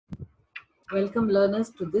Welcome learners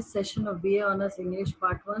to this session of BA Honours English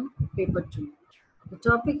Part 1, Paper 2. The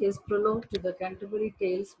topic is Prologue to the Canterbury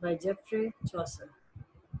Tales by Geoffrey Chaucer.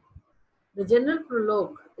 The general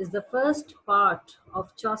prologue is the first part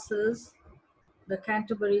of Chaucer's The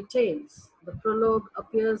Canterbury Tales. The prologue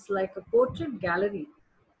appears like a portrait gallery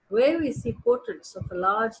where we see portraits of a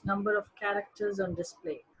large number of characters on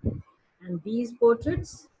display. And these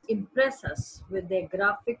portraits impress us with their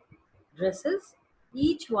graphic dresses,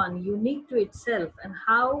 each one unique to itself, and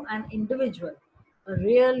how an individual, a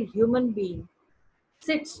real human being,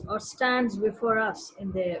 sits or stands before us in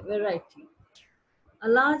their variety. A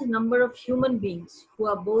large number of human beings, who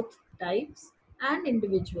are both types and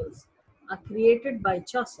individuals, are created by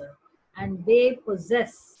Chaucer, and they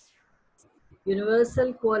possess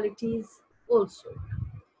universal qualities also.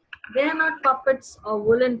 They are not puppets or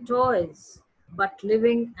woolen toys, but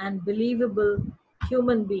living and believable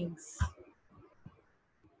human beings.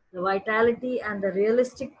 The vitality and the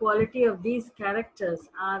realistic quality of these characters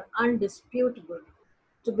are undisputable.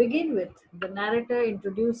 To begin with, the narrator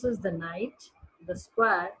introduces the knight, the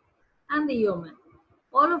squire, and the yeoman,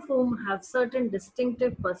 all of whom have certain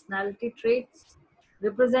distinctive personality traits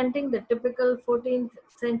representing the typical 14th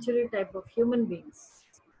century type of human beings.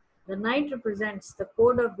 The knight represents the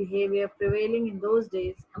code of behavior prevailing in those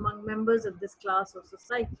days among members of this class of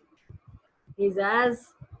society. He is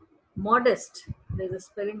as modest, there's a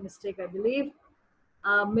spelling mistake, I believe,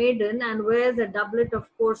 a maiden, and wears a doublet of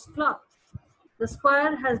coarse cloth. The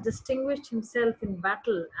squire has distinguished himself in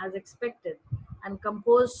battle as expected and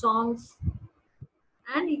composed songs,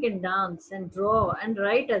 and he can dance and draw and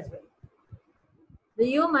write as well. The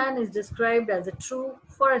yeoman is described as a true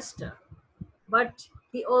forester, but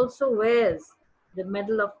he also wears the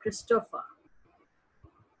medal of Christopher.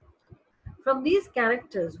 From these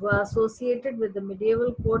characters who are associated with the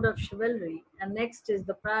medieval code of chivalry, and next is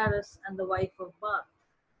the prioress and the wife of Bath.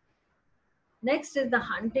 Next is the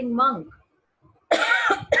hunting monk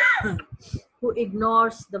who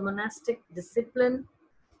ignores the monastic discipline,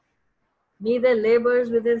 neither labors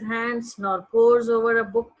with his hands nor pores over a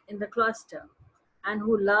book in the cloister, and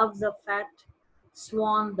who loves a fat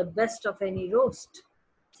swan the best of any roast.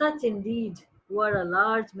 Such indeed were a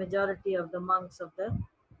large majority of the monks of the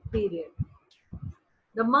period.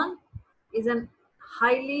 The monk is an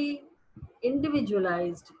highly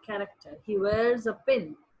individualized character. He wears a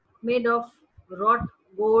pin made of wrought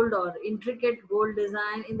gold or intricate gold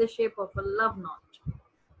design in the shape of a love knot.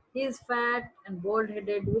 He is fat and bald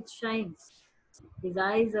headed, which shines. His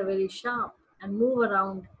eyes are very sharp and move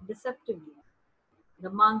around deceptively. The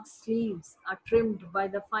monk's sleeves are trimmed by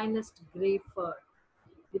the finest grey fur.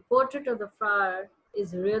 The portrait of the friar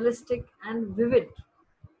is realistic and vivid.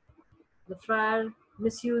 The friar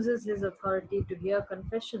misuses his authority to hear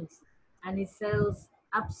confessions, and he sells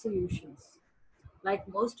absolutions. Like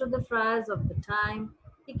most of the friars of the time,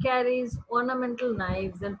 he carries ornamental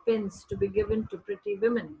knives and pins to be given to pretty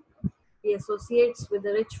women. He associates with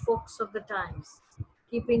the rich folks of the times,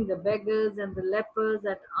 keeping the beggars and the lepers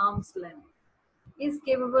at arm's length. He is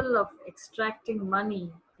capable of extracting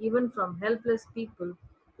money even from helpless people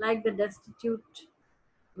like the destitute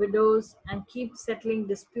widows, and keep settling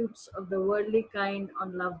disputes of the worldly kind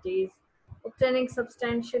on love days, obtaining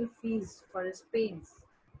substantial fees for his pains.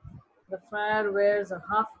 The friar wears a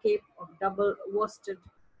half cape of double worsted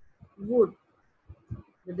wood.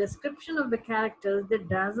 The description of the characters, they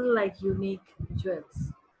dazzle like unique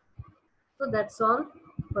jewels. So that's all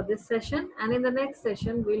for this session, and in the next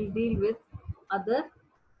session we'll deal with other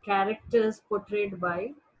characters portrayed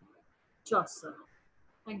by Chaucer.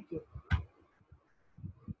 Thank you.